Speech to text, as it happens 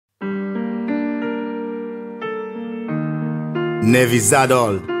NEVILLE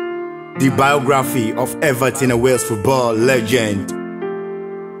SOUTHALL, the biography of Everton and Wales football legend.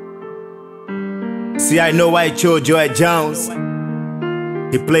 See, I know why I chose Joy Jones.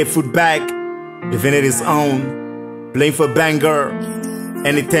 He played fullback, defended his own, playing for Bangor,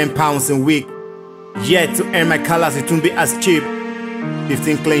 only £10 a week. Yet to earn my colors, it won't be as cheap.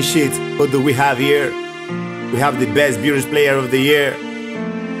 15 clean sheets, what do we have here? We have the best British player of the year.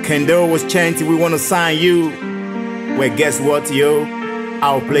 Kendall was chanting, we want to sign you. Well, guess what, yo?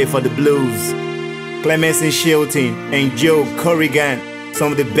 I'll play for the Blues. Clemens and Shilton and Joe Corrigan,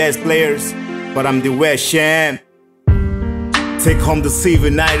 some of the best players, but I'm the West Ham. Take home the silver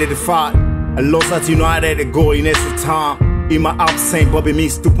 1985. I lost at United a goal in extra time. In my absence, Bobby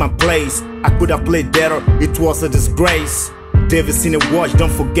Means took my place. I could have played better, it was a disgrace. Davis in the watch, don't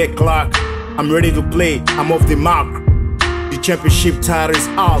forget Clark. I'm ready to play, I'm off the mark. The championship title is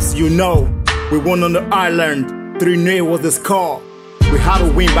ours, you know. We won on the island, 3-0 was the score. We had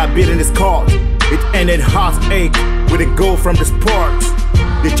to win by beating the squad. It ended heartache with a goal from the sport.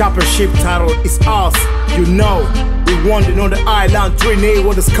 The championship title is ours, you know. We won it on the island, 3-0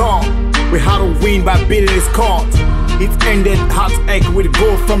 was the score. We had to win by beating the squad. It ended heartache with a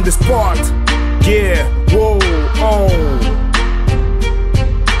goal from the sport. Yeah, whoa, oh.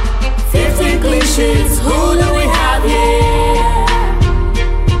 15 clean sheets, who do we have here?